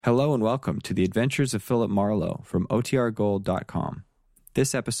Hello and welcome to the Adventures of Philip Marlowe from OTRGold.com.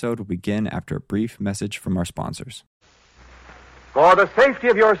 This episode will begin after a brief message from our sponsors. For the safety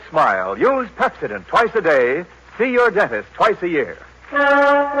of your smile, use Pepsodent twice a day. See your dentist twice a year.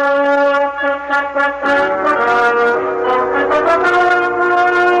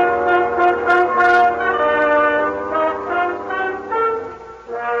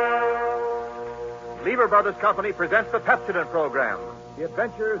 Lever Brothers Company presents the Pepsodent program, The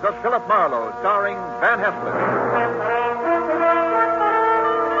Adventures of Philip Marlowe, starring Van Heflin.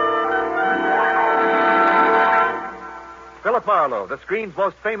 Philip Marlowe, the screen's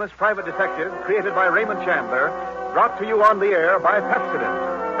most famous private detective, created by Raymond Chandler, brought to you on the air by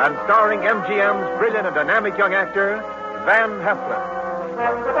Pepsodent, and starring MGM's brilliant and dynamic young actor, Van Heflin.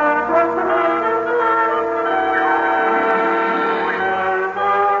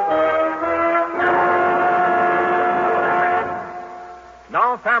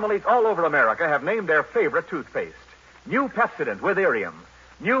 Now, families all over America have named their favorite toothpaste. New Pepsodent with Irium.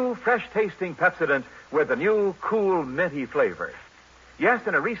 New, fresh-tasting Pepsodent with the new, cool, minty flavor. Yes,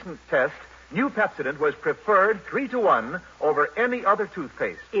 in a recent test, new Pepsodent was preferred 3-to-1 over any other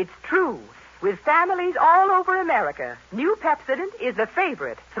toothpaste. It's true. With families all over America, new Pepsodent is the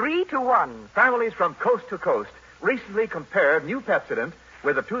favorite, 3-to-1. Families from coast to coast recently compared new Pepsodent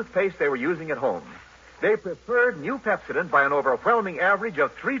with the toothpaste they were using at home. They preferred new Pepsodent by an overwhelming average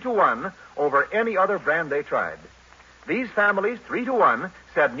of 3-to-1 over any other brand they tried. These families, 3-to-1,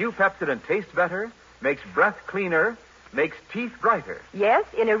 said new Pepsodent tastes better, makes breath cleaner, makes teeth brighter. Yes,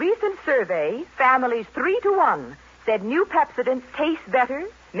 in a recent survey, families 3-to-1 said new Pepsodent tastes better,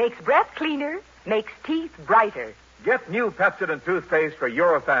 makes breath cleaner, makes teeth brighter. Get new Pepsodent toothpaste for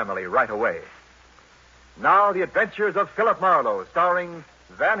your family right away. Now, The Adventures of Philip Marlowe, starring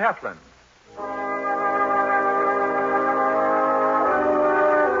Van Heflin.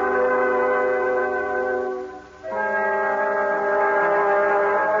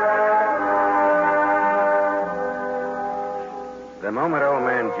 The moment old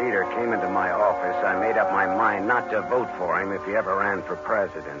man Jeter came into my office, I made up my mind not to vote for him if he ever ran for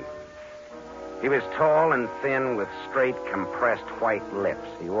president. He was tall and thin with straight, compressed white lips.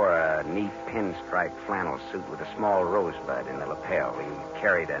 He wore a neat pinstripe flannel suit with a small rosebud in the lapel. He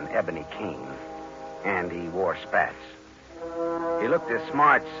carried an ebony cane, and he wore spats. He looked a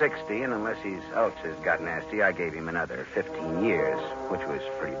smart 60, and unless his ulcers got nasty, I gave him another 15 years, which was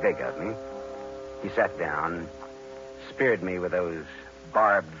pretty big of me. He sat down, speared me with those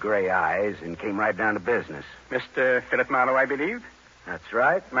barbed gray eyes, and came right down to business. Mr. Philip Marlowe, I believe. That's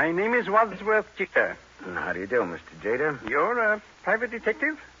right. My name is Wadsworth Jeter. How do you do, Mr. Jeter? You're a private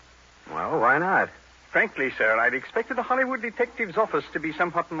detective? Well, why not? Frankly, sir, I'd expected a Hollywood detective's office to be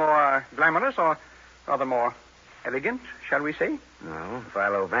somewhat more glamorous, or rather more elegant, shall we say? Well,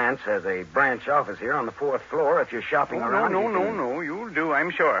 Philo Vance has a branch office here on the 4th floor. If you're shopping around... No. You'll do, I'm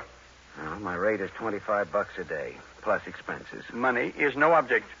sure. Well, my rate is $25 a day, plus expenses. Money is no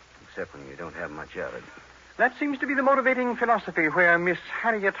object. Except when you don't have much of it. That seems to be the motivating philosophy where Miss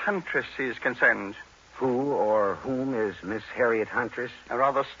Harriet Huntress is concerned. Who or whom is Miss Harriet Huntress? A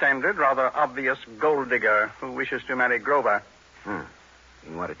rather standard, rather obvious gold digger who wishes to marry Grover. You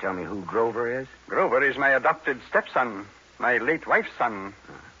want to tell me who Grover is? Grover is my adopted stepson, my late wife's son.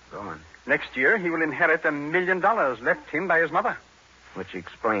 Go on. Next year, he will inherit $1 million left him by his mother. Which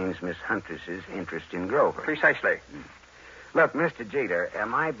explains Miss Huntress's interest in Grover. Precisely. Look, Mr. Jeter,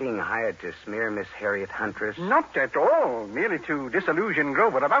 am I being hired to smear Miss Harriet Huntress? Not at all. Merely to disillusion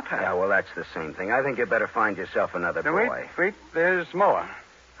Grover about her. Yeah, well, that's the same thing. I think you'd better find yourself another boy. Wait. There's more.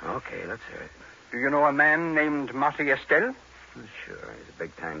 Okay, let's hear it. Do you know a man named Marty Estelle? Sure. He's a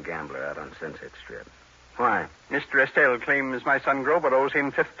big-time gambler out on Sunset Strip. Why? Mr. Estelle claims my son Grover owes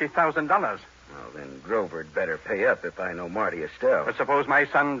him $50,000. Well, then Grover'd better pay up if I know Marty Estelle. But suppose my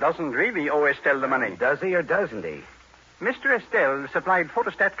son doesn't really owe Estelle the money. Does he or doesn't he? Mr. Estelle supplied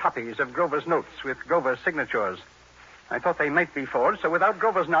photostat copies of Grover's notes with Grover's signatures. I thought they might be forged, so without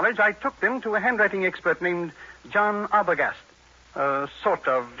Grover's knowledge, I took them to a handwriting expert named John Arbogast, a sort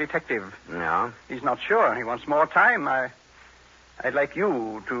of detective. No? He's not sure. He wants more time. I'd like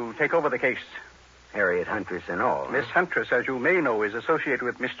you to take over the case. Harriet Huntress and all. Miss Huntress, as you may know, is associated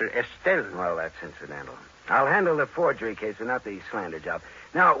with Mr. Estelle. Well, that's incidental. I'll handle the forgery case and not the slander job.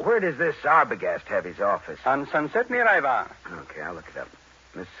 Now, where does this Arbogast have his office? On Sunset near Ivar. Okay, I'll look it up.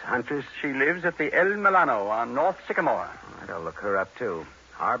 Miss Huntress? She lives at the El Milano on North Sycamore. All right, I'll look her up, too.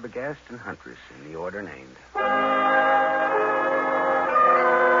 Arbogast and Huntress in the order named.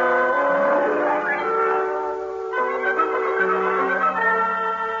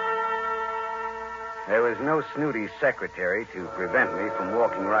 There was no snooty secretary to prevent me from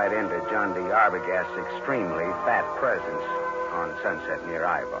walking right into John D. Arbogast's extremely fat presence on Sunset near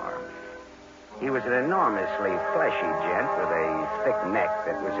Ivar. He was an enormously fleshy gent with a thick neck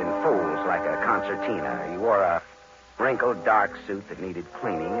that was in folds like a concertina. He wore a wrinkled, dark suit that needed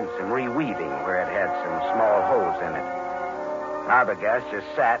cleaning and some reweaving where it had some small holes in it. Arbogast just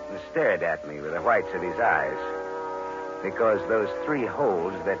sat and stared at me with the whites of his eyes, because those 3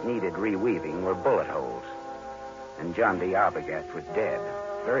 holes that needed reweaving were bullet holes. And John D. Arbogast was dead,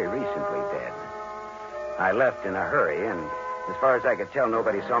 very recently dead. I left in a hurry, and as far as I could tell,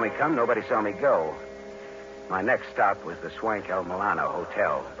 nobody saw me come, nobody saw me go. My next stop was the Swank El Milano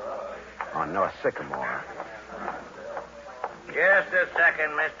Hotel on North Sycamore. Just a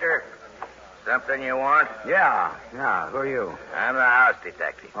second, mister. Something you want? Yeah. Who are you? I'm the house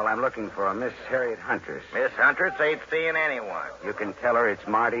detective. Well, I'm looking for a Miss Harriet Huntress. Miss Huntress ain't seeing anyone. You can tell her it's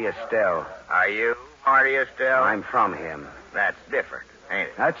Marty Estelle. Are you Marty Estelle? I'm from him. That's different, ain't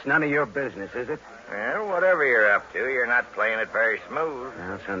it? That's none of your business, is it? Well, whatever you're up to, you're not playing it very smooth.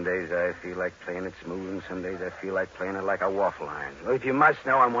 Well, some days I feel like playing it smooth, and some days I feel like playing it like a waffle iron. Well, if you must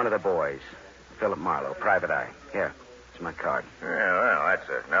know, I'm one of the boys. Philip Marlowe, private eye. Here, it's my card. Well, that's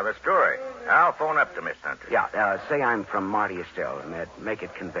another story. I'll phone up to Miss Huntress. Yeah, say I'm from Marty Estelle, and make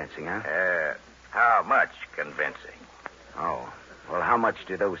it convincing, huh? How much convincing? Oh, well, how much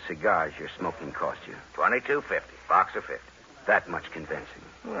do those cigars you're smoking cost you? $22.50, box of 50. That much convincing.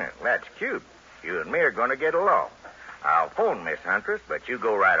 Well, that's cute. You and me are going to get along. I'll phone Miss Huntress, but you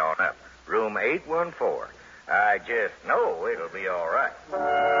go right on up. Room 814. I just know it'll be all right.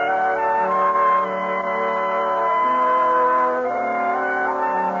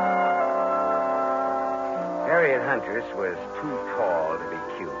 Harriet Huntress was too tall to be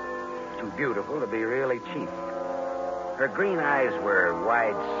cute, too beautiful to be really cheap. Her green eyes were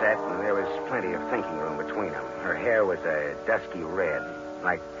wide set, and there was plenty of thinking room between them. Her hair was a dusky red,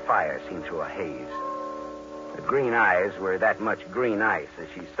 like fire seen through a haze. The green eyes were that much green ice as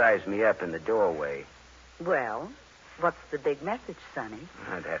she sized me up in the doorway. Well, what's the big message, Sonny?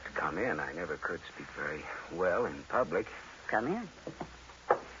 I'd have to come in. I never could speak very well in public. Come in.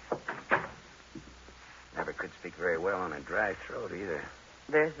 Never could speak very well on a dry throat either.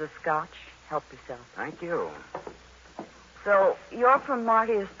 There's the scotch. Help yourself. Thank you. So, you're from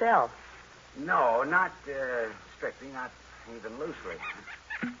Marty Estelle. No, not strictly, not even loosely.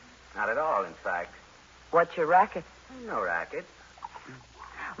 Not at all, in fact. What's your racket? No racket.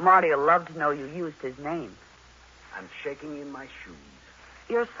 Marty'll love to know you used his name. I'm shaking in my shoes.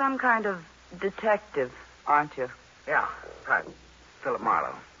 You're some kind of detective, aren't you? Yeah, right. Philip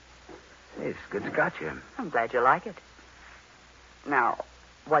Marlowe. Hey, it's good scotch here. I'm glad you like it. Now,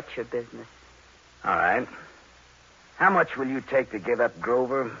 what's your business? All right. How much will you take to give up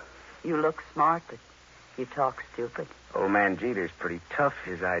Grover? You look smart, but you talk stupid. Old man Jeter's pretty tough.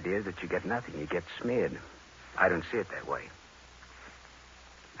 His idea is that you get nothing. You get smeared. I don't see it that way.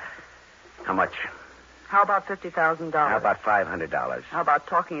 How much? How about $50,000? How about $500? How about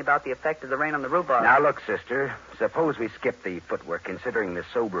talking about the effect of the rain on the rhubarb? Now, look, sister. Suppose we skip the footwork, considering the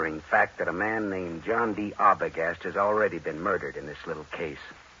sobering fact that a man named John D. Arbogast has already been murdered in this little case.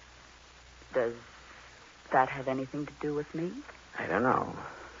 Does that have anything to do with me? I don't know.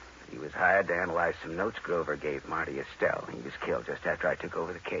 He was hired to analyze some notes Grover gave Marty Estelle. He was killed just after I took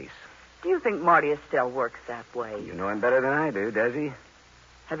over the case. Do you think Marty Estelle works that way? You know him better than I do, does he?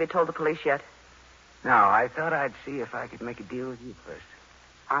 Have you told the police yet? No, I thought I'd see if I could make a deal with you first.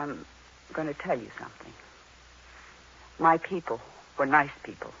 I'm going to tell you something. My people were nice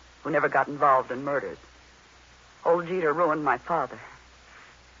people who never got involved in murders. Old Jeter ruined my father.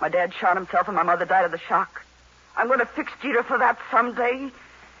 My dad shot himself and my mother died of the shock. I'm going to fix Jeter for that someday,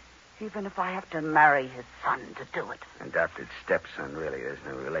 even if I have to marry his son to do it. Adopted stepson, really. There's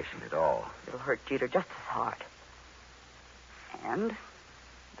no relation at all. It'll hurt Jeter just as hard. And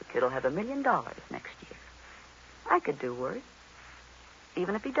the kid'll have $1 million next year. I could do worse,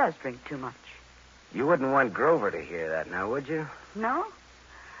 even if he does drink too much. You wouldn't want Grover to hear that now, would you? No?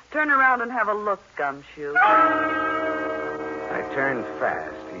 Turn around and have a look, Gumshoe. I turned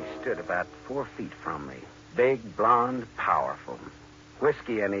fast. He stood about 4 feet from me. Big, blonde, powerful.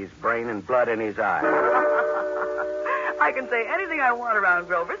 Whiskey in his brain and blood in his eyes. I can say anything I want around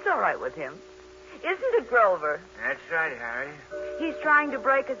Grover. It's all right with him. Isn't it, Grover? That's right, Harry. He's trying to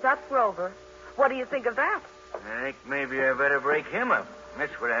break us up, Grover. What do you think of that? I think maybe I better break him up.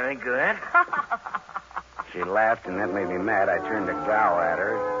 That's what I think of that. She laughed, and that made me mad. I turned to growl at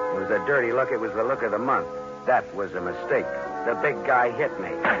her. It was a dirty look. It was the look of the month. That was a mistake. The big guy hit me.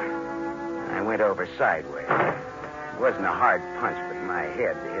 I went over sideways. It wasn't a hard punch, but My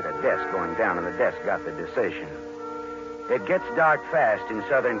head hit a desk going down, and the desk got the decision. It gets dark fast in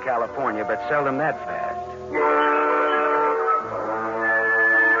Southern California, but seldom that fast.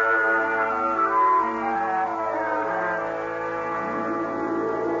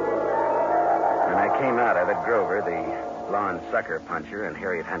 When I came out of it, Grover, the blonde sucker puncher, and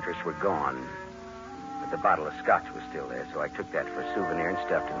Harriet Huntress were gone. But the bottle of scotch was still there, so I took that for a souvenir and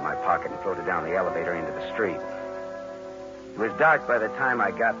stuffed it in my pocket and floated down the elevator into the street. It was dark by the time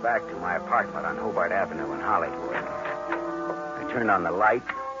I got back to my apartment on Hobart Avenue in Hollywood. I turned on the light,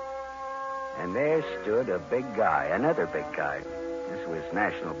 and there stood a big guy, another big guy. This was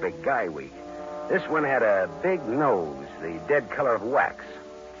National Big Guy Week. This one had a big nose, the dead color of wax,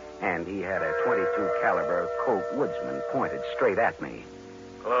 and he had a .22 caliber Colt Woodsman pointed straight at me.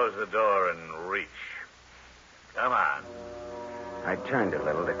 Close the door and reach. Come on. I turned a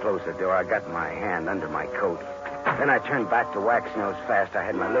little to close the door. I got my hand under my coat. Then I turned back to Wax Nose fast. I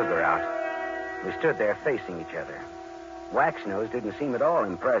had my Luger out. We stood there facing each other. Wax Nose didn't seem at all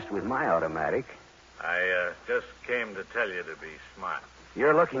impressed with my automatic. I just came to tell you to be smart.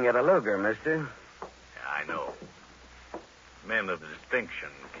 You're looking at a Luger, mister. Yeah, I know. Men of distinction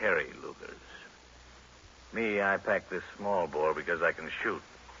carry Lugers. Me, I pack this small bore because I can shoot.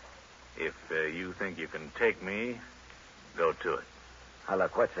 If you think you can take me, go to it. Now,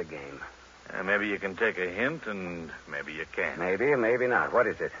 look, what's the game? Maybe you can take a hint, and maybe you can't. Maybe, maybe not. What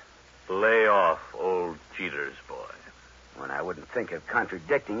is it? Lay off old Jeter's boy. Well, I wouldn't think of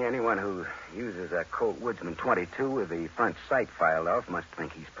contradicting. Anyone who uses a Colt Woodsman .22 with the front sight filed off must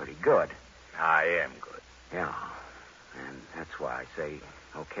think he's pretty good. I am good. Yeah, and that's why I say,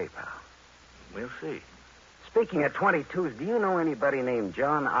 okay, pal. We'll see. Speaking of .22s, do you know anybody named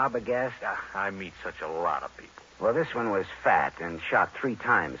John Arbogast? I meet such a lot of people. Well, this one was fat and shot 3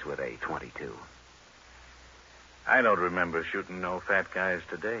 times with a .22. I don't remember shooting no fat guys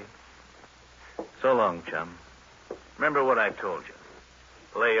today. So long, chum. Remember what I told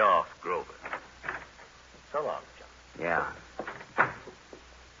you. Lay off Grover. So long, chum. Yeah.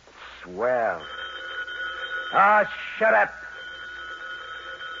 Swell. Ah, shut up.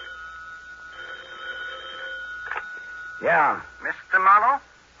 Yeah. Mr. Marlowe?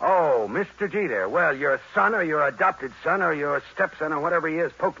 Oh, Mr. Jeter. Well, your son or your adopted son or your stepson or whatever he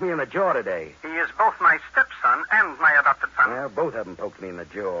is poked me in the jaw today. He is both my stepson and my adopted son. Well, both of them poked me in the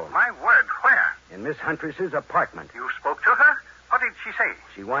jaw. My word, where? In Miss Huntress's apartment. You spoke to her? What did she say?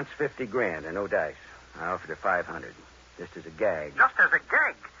 She wants $50,000 and no dice. I offered her $500, just as a gag. Just as a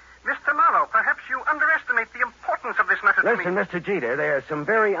gag. Mr. Marlowe, perhaps you underestimate the importance of this matter to me. Listen, Mr. Jeter, there are some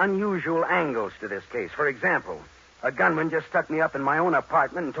very unusual angles to this case. For example, a gunman just stuck me up in my own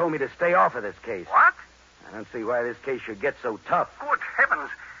apartment and told me to stay off of this case. What? I don't see why this case should get so tough. Good heavens.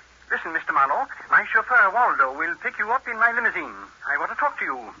 Listen, Mr. Marlowe, my chauffeur, Waldo, will pick you up in my limousine. I want to talk to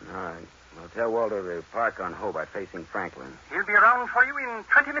you. All right. Well, tell Waldo to park on Hobart facing Franklin. He'll be around for you in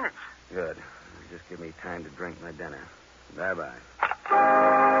 20 minutes. Good. Just give me time to drink my dinner. Bye-bye.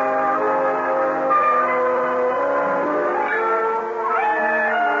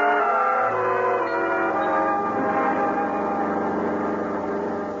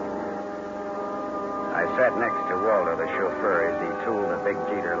 I sat next to Waldo, the chauffeur, as he tooled the big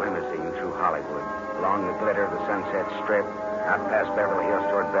Jeter limousine through Hollywood, along the glitter of the Sunset Strip, out past Beverly Hills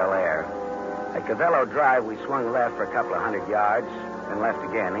toward Bel Air. At Cavello Drive, we swung left for a couple of 100 yards, then left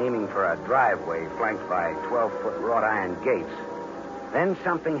again, aiming for a driveway flanked by 12-foot wrought iron gates. Then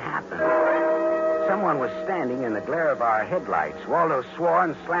something happened. Someone was standing in the glare of our headlights. Waldo swore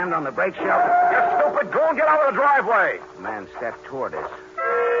and slammed on the brake shelf. You stupid! Go and get out of the driveway! The man stepped toward us.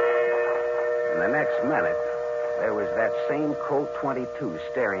 In the next minute, there was that same Colt 22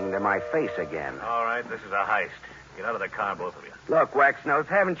 staring into my face again. All right, this is a heist. Get out of the car, both of you. Look, Waxnose,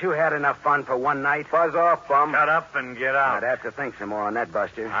 haven't you had enough fun for one night? Buzz off, bum. Shut up and get out. I'd have to think some more on that,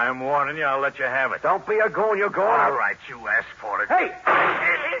 Buster. I'm warning you. I'll let you have it. Don't be a goon. You're going. All right, you asked for it. Hey!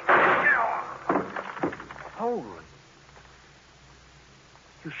 Holy.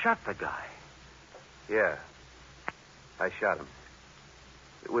 You shot the guy. Yeah. I shot him.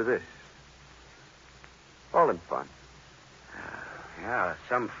 It was this. All in fun. Yeah,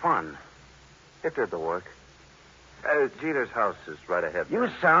 some fun. It did the work. Jeter's house is right ahead. You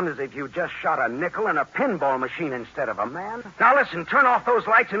sound as if you just shot a nickel in a pinball machine instead of a man. Now listen, turn off those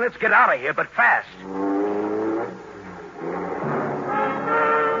lights and let's get out of here, but fast.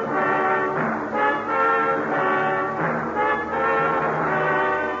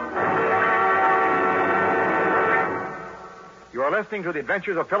 You are listening to The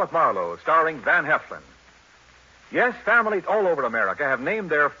Adventures of Philip Marlowe, starring Van Heflin. Yes, families all over America have named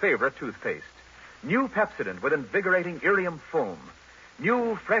their favorite toothpaste. New Pepsodent with invigorating Irium foam.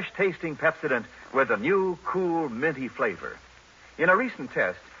 New, fresh-tasting Pepsodent with a new, cool, minty flavor. In a recent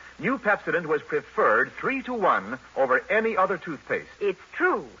test, new Pepsodent was preferred 3-1 over any other toothpaste. It's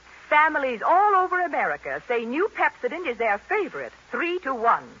true. Families all over America say new Pepsodent is their favorite,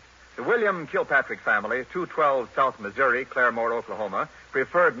 3-1. The William Kilpatrick family, 212 South Missouri, Claremore, Oklahoma,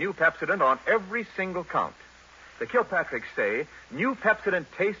 preferred new Pepsodent on every single count. The Kilpatricks say new Pepsodent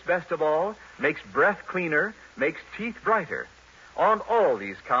tastes best of all, makes breath cleaner, makes teeth brighter. On all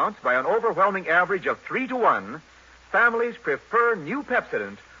these counts, by an overwhelming average of 3-1, families prefer new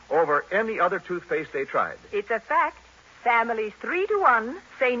Pepsodent over any other toothpaste they tried. It's a fact. Families 3-1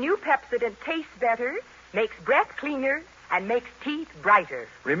 say new Pepsodent tastes better, makes breath cleaner, and makes teeth brighter.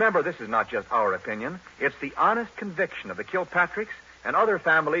 Remember, this is not just our opinion. It's the honest conviction of the Kilpatricks and other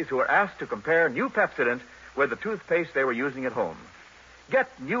families who were asked to compare new Pepsodent with the toothpaste they were using at home. Get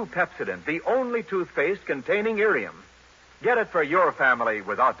new Pepsodent, the only toothpaste containing irium. Get it for your family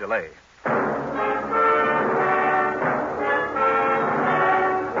without delay.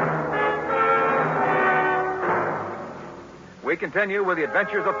 We continue with the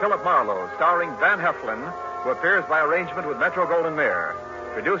adventures of Philip Marlowe, starring Van Heflin, who appears by arrangement with Metro-Goldwyn-Mayer,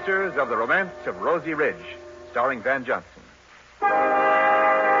 producers of The Romance of Rosie Ridge, starring Van Johnson.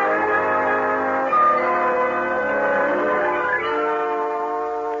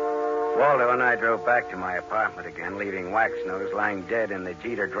 Waldo and I drove back to my apartment again, leaving Waxnose lying dead in the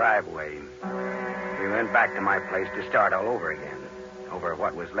Jeter driveway. We went back to my place to start all over again, over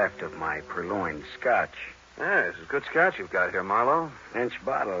what was left of my purloined scotch. Yeah, this is good scotch you've got here, Marlowe. Inch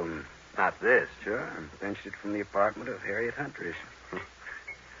bottle. Not this. Sure. Pinched it from the apartment of Harriet Huntress.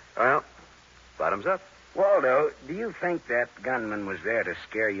 Well, bottoms up. Waldo, do you think that gunman was there to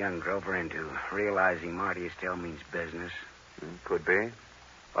scare young Grover into realizing Marty Estelle means business? Could be.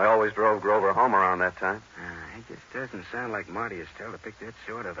 I always drove Grover home around that time. It just doesn't sound like Marty Estelle to pick that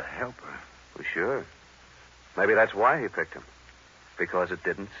sort of a helper. Well, sure. Maybe that's why he picked him. Because it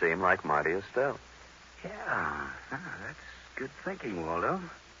didn't seem like Marty Estelle. Yeah. That's good thinking, Waldo.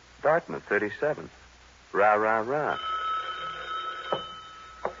 Dartmouth, 37. Rah, rah, rah.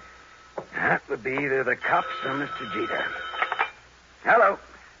 That would be either the cops or Mr. Jeter. Hello.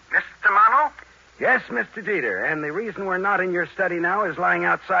 Mr. Marlowe? Yes, Mr. Jeter. And the reason we're not in your study now is lying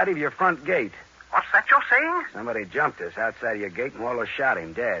outside of your front gate. What's that you're saying? Somebody jumped us outside of your gate and Waldo shot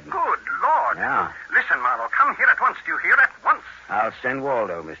him dead. Good Lord. Yeah. Listen, Marlowe, come here at once. Do you hear? At once. I'll send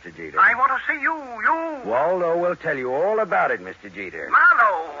Waldo, Mr. Jeter. I want to see you. Waldo will tell you all about it, Mr. Jeter.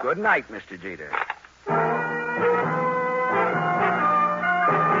 Marlowe. Good night, Mr. Jeter.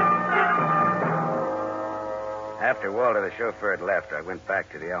 After Waldo, the chauffeur, had left, I went back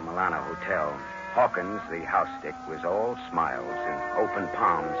to the El Milano Hotel. Hawkins, the house stick, was all smiles and open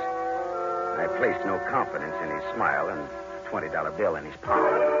palms. I placed no confidence in his smile and a $20 bill in his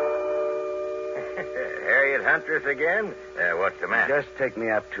palm. Harriet Huntress again? What's the matter? Just take me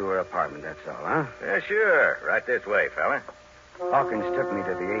up to her apartment, that's all, huh? Sure. Right this way, fella. Hawkins took me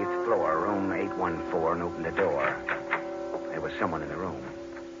to the 8th floor, room 814, and opened the door. There was someone in the room,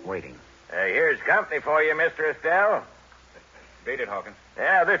 waiting. Here's company for you, Mr. Estelle. Beat it, Hawkins.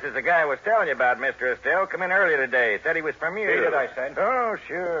 Yeah, this is the guy I was telling you about, Mr. Estelle. Come in earlier today. Said he was from you. Beat it, I said. Oh,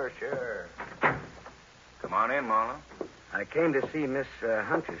 sure. Come on in, Marlowe. I came to see Miss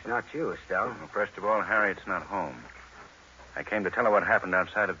Huntress, not you, Estelle. Well, first of all, Harriet's not home. I came to tell her what happened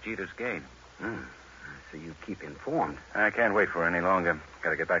outside of Jeter's gate. So you keep informed. I can't wait for her any longer. Got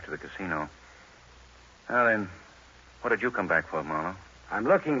to get back to the casino. Now then, what did you come back for, Marlowe? I'm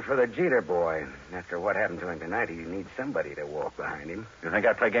looking for the Jeter boy. After what happened to him tonight, he needs somebody to walk behind him. You think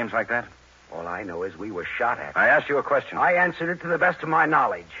I play games like that? All I know is we were shot at. I asked you a question. I answered it to the best of my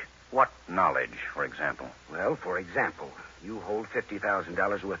knowledge. What knowledge, for example? Well, for example, you hold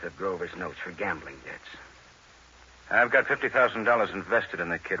 $50,000 worth of Grover's notes for gambling debts. I've got $50,000 invested in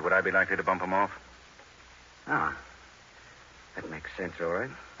the kid. Would I be likely to bump him off? Ah, that makes sense, all right.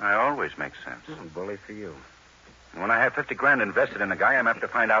 I always make sense. Bully for you. And when I have $50,000 invested in a guy, I'm apt to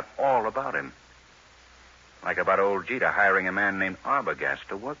find out all about him. Like about old Jeter hiring a man named Arbogast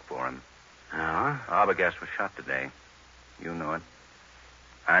to work for him. Ah? Arbogast was shot today. You know it.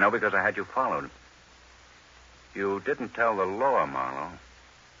 I know because I had you followed. You didn't tell the law, Marlowe.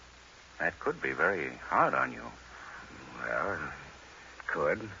 That could be very hard on you. Well, it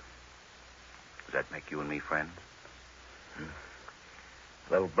could. Does that make you and me friends?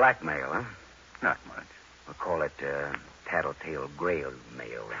 A little blackmail, huh? Not much. We'll call it tattletale grail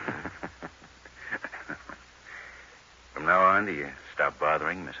mail. From now on, do you stop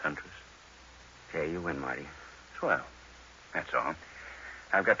bothering Miss Huntress? Yeah, you win, Marty. Swell. That's all.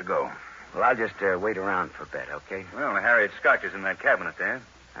 I've got to go. Well, I'll just wait around for a bit, okay? Well, Harriet Scotch is in that cabinet there.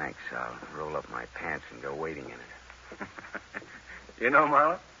 Thanks. I'll roll up my pants and go waiting in it. You know,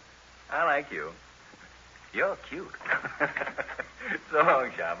 Marla, I like you. You're cute. So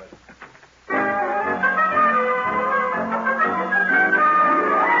long, Shaman.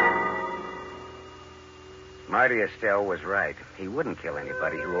 Marty Estelle was right. He wouldn't kill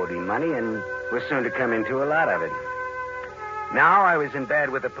anybody who owed him money and was soon to come into a lot of it. Now I was in bed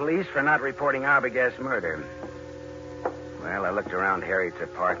with the police for not reporting Arbogast's murder. Well, I looked around Harriet's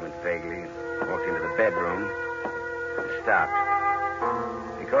apartment vaguely, walked into the bedroom, and stopped.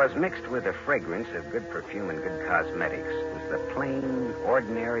 Because mixed with the fragrance of good perfume and good cosmetics was the plain,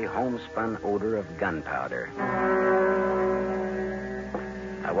 ordinary, homespun odor of gunpowder.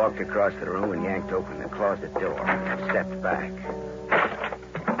 I walked across the room and yanked open the closet door and stepped back.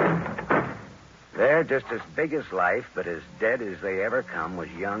 There, just as big as life, but as dead as they ever come, was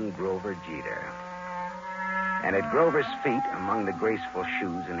young Grover Jeter. And at Grover's feet, among the graceful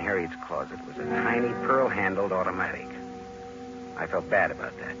shoes in Harriet's closet, was a tiny pearl-handled automatic. I felt bad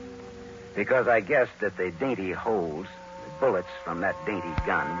about that, because I guessed that the dainty holes, the bullets from that dainty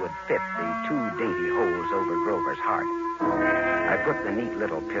gun, would fit the two dainty holes over Grover's heart. I put the neat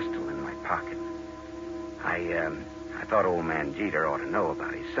little pistol in my pocket. I thought old man Jeter ought to know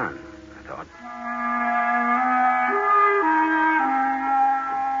about his son, I thought.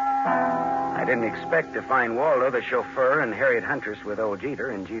 I didn't expect to find Waldo, the chauffeur, and Harriet Huntress with old Jeter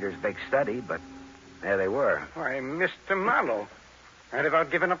in Jeter's big study, but there they were. Why, Mr. Marlowe, I'd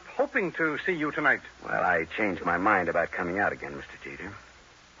about given up hoping to see you tonight. Well, I changed my mind about coming out again, Mr. Jeter.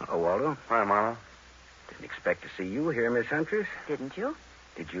 Oh, Waldo? Hi, Marlowe. Didn't expect to see you here, Miss Huntress. Didn't you?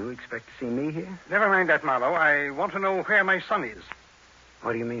 Did you expect to see me here? Never mind that, Marlowe. I want to know where my son is.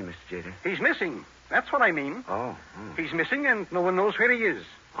 What do you mean, Mr. Jeter? He's missing. That's what I mean. Oh. He's missing, and no one knows where he is.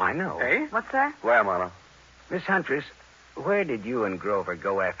 I know. Eh? What's that? Where, Marlowe? Miss Huntress, where did you and Grover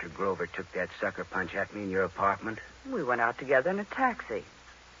go after Grover took that sucker punch at me in your apartment? We went out together in a taxi.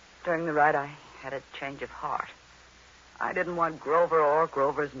 During the ride, I had a change of heart. I didn't want Grover or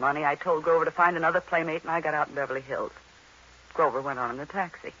Grover's money. I told Grover to find another playmate, and I got out in Beverly Hills. Grover went on in the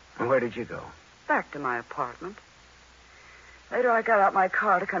taxi. And where did you go? Back to my apartment. Later, I got out my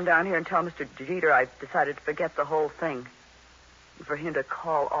car to come down here and tell Mr. Jeter I decided to forget the whole thing. And for him to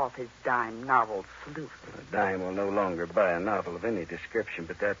call off his dime novel, Salute. A dime will no longer buy a novel of any description,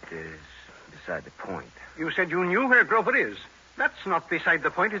 but that is beside the point. You said you knew where Grover is. That's not beside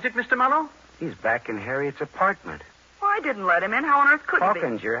the point, is it, Mr. Marlowe? He's back in Harriet's apartment. Well, I didn't let him in. How on earth could he be?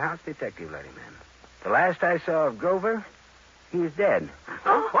 Hawkins, your house detective, let him in. The last I saw of Grover, he was dead.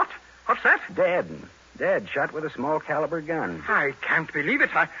 Oh, what? What's that? Dead, shot with a small caliber gun. I can't believe it.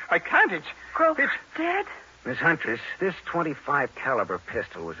 I can't. Grover it's dead? Miss Huntress, this .25 caliber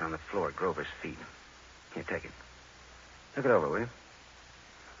pistol was on the floor at Grover's feet. Here, take it. Look it over, will you?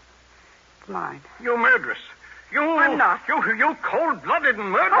 It's mine. You murderess. I'm not. You cold-blooded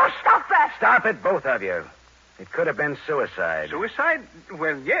murderess. Oh, stop that! Stop it, both of you. It could have been suicide. Suicide?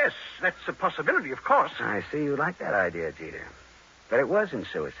 Well, yes. That's a possibility, of course. I see you like that idea, Jeter. But it wasn't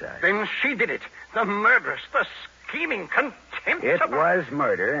suicide. Then she did it. The murderess. The scheming, contemptible... It was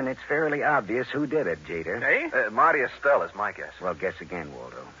murder, and it's fairly obvious who did it, Jeter. Eh? Marty Estelle is my guess. Well, guess again,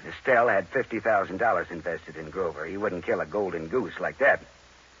 Waldo. Estelle had $50,000 invested in Grover. He wouldn't kill a golden goose like that.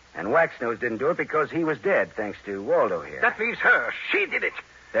 And Waxnose didn't do it because he was dead, thanks to Waldo here. That leaves her. She did it.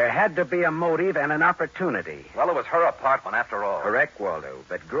 There had to be a motive and an opportunity. Well, it was her apartment after all. Correct, Waldo.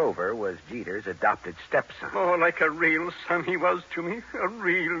 But Grover was Jeter's adopted stepson. Oh, like a real son he was to me. A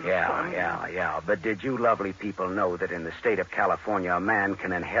real son. Yeah. But did you lovely people know that in the state of California, a man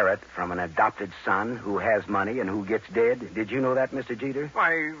can inherit from an adopted son who has money and who gets dead? Did you know that, Mr. Jeter?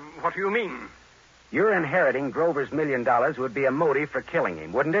 Why, what do you mean? Your inheriting Grover's $1 million would be a motive for killing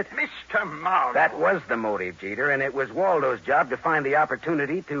him, wouldn't it? Mr. Marlowe. That was the motive, Jeter, and it was Waldo's job to find the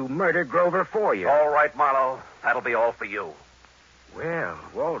opportunity to murder Grover for you. All right, Marlowe. That'll be all for you. Well,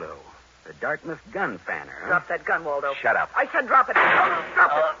 Waldo, the Dartmouth gun fanner, huh? Drop that gun, Waldo. Shut up. I said drop it.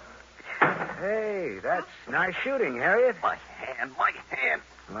 Drop it. Hey, that's nice shooting, Harriet. My hand.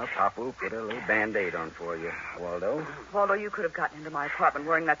 Well, Papu put a little Band-Aid on for you, Waldo. Waldo, you could have gotten into my apartment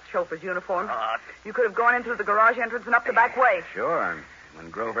wearing that chauffeur's uniform. You could have gone in through the garage entrance and up the back way. Sure. When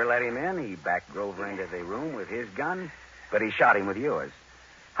Grover let him in, he backed Grover into the room with his gun, but he shot him with yours.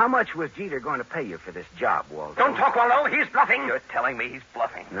 How much was Jeter going to pay you for this job, Waldo? Don't talk, Waldo. He's bluffing. You're telling me he's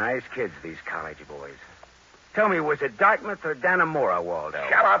bluffing. Nice kids, these college boys. Tell me, was it Dartmouth or Dannemora, Waldo?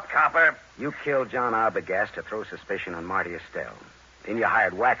 Shut up, copper. You killed John Arbogast to throw suspicion on Marty Estelle. Then you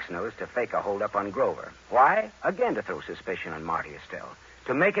hired Waxnose to fake a holdup on Grover. Why? Again to throw suspicion on Marty Estelle.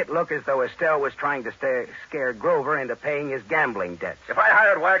 To make it look as though Estelle was trying to scare Grover into paying his gambling debts. If I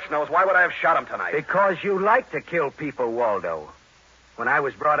hired Waxnose, why would I have shot him tonight? Because you like to kill people, Waldo. When I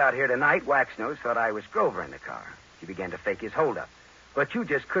was brought out here tonight, Waxnose thought I was Grover in the car. He began to fake his holdup. But you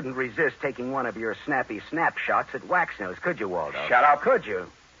just couldn't resist taking one of your snappy snapshots at Waxnose, could you, Waldo? Shut up. Could you?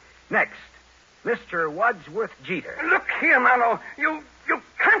 Next, Mr. Wadsworth Jeter. Look here, Marlowe. You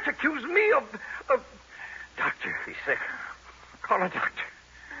can't accuse me of... Doctor. He's sick. Call a doctor.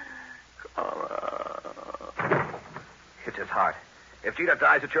 It's his heart. If Jeter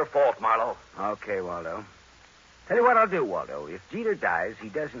dies, it's your fault, Marlowe. Okay, Waldo. Tell you what I'll do, Waldo. If Jeter dies, he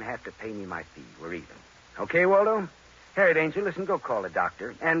doesn't have to pay me my fee. We're even. Okay, Waldo? Harriet Angel, listen, go call a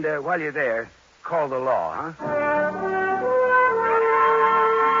doctor. And while you're there, call the law, huh?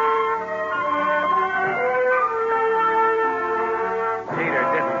 Jeter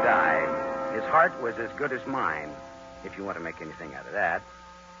didn't die. His heart was as good as mine, if you want to make anything out of that.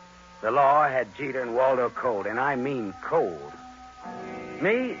 The law had Jeter and Waldo cold, and I mean cold.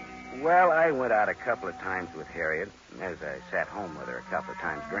 Me? Well, I went out a couple of times with Harriet, as I sat home with her a couple of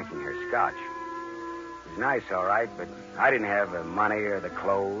times drinking her scotch. It was nice, all right, but I didn't have the money or the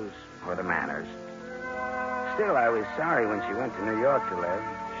clothes or the manners. Still, I was sorry when she went to New York to live.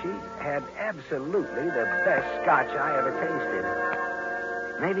 She had absolutely the best scotch I ever tasted.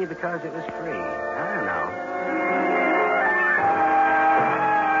 Maybe because it was free. I don't know.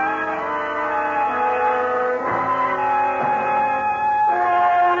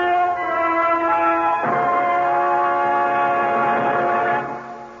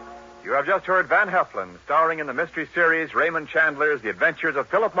 You have just heard Van Heflin, starring in the mystery series Raymond Chandler's The Adventures of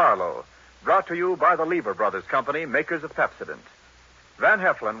Philip Marlowe, brought to you by the Lever Brothers Company, makers of Pepsodent. Van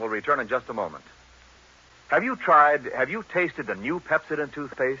Heflin will return in just a moment. Have you tasted the new Pepsodent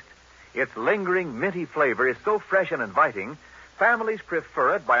toothpaste? Its lingering, minty flavor is so fresh and inviting, families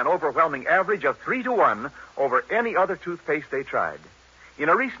prefer it by an overwhelming average of 3-1 over any other toothpaste they tried. In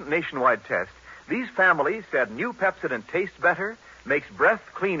a recent nationwide test, these families said new Pepsodent tastes better, makes breath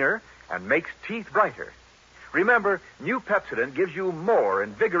cleaner, and makes teeth brighter. Remember, new Pepsodent gives you more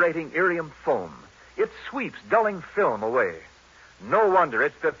invigorating Irium foam. It sweeps dulling film away. No wonder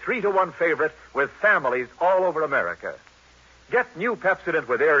it's the 3-1 favorite with families all over America. Get new Pepsodent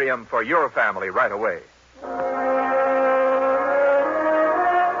with Irium for your family right away.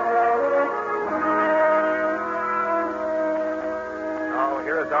 Now,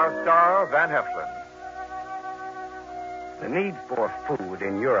 here is our star, Van Heflin. The need for food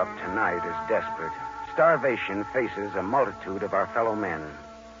in Europe tonight is desperate. Starvation faces a multitude of our fellow men.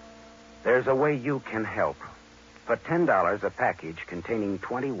 There's a way you can help. For $10, a package containing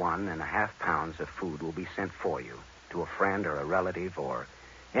 21.5 pounds of food will be sent for you to a friend or a relative or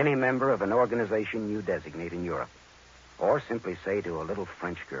any member of an organization you designate in Europe. Or simply say to a little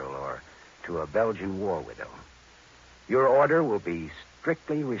French girl or to a Belgian war widow. Your order will be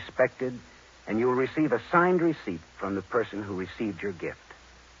strictly respected, and you'll receive a signed receipt from the person who received your gift.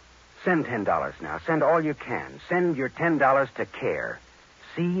 Send $10 now. Send all you can. Send your $10 to CARE.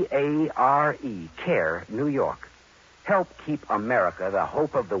 C-A-R-E. CARE, New York. Help keep America the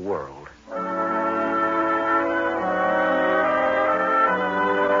hope of the world.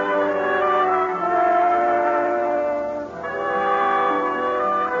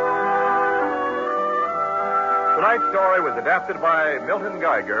 Tonight's story was adapted by Milton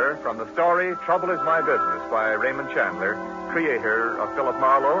Geiger from the story Trouble Is My Business by Raymond Chandler, creator of Philip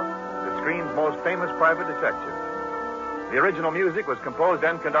Marlowe, the screen's most famous private detective. The original music was composed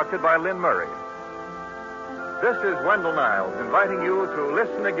and conducted by Lynn Murray. This is Wendell Niles inviting you to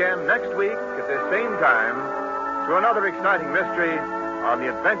listen again next week at this same time to another exciting mystery on the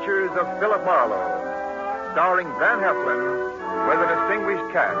adventures of Philip Marlowe, starring Van Heflin with a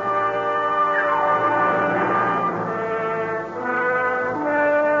distinguished cast.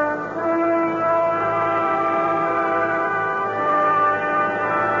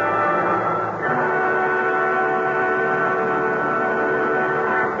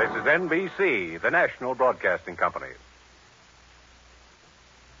 NBC, the national broadcasting company.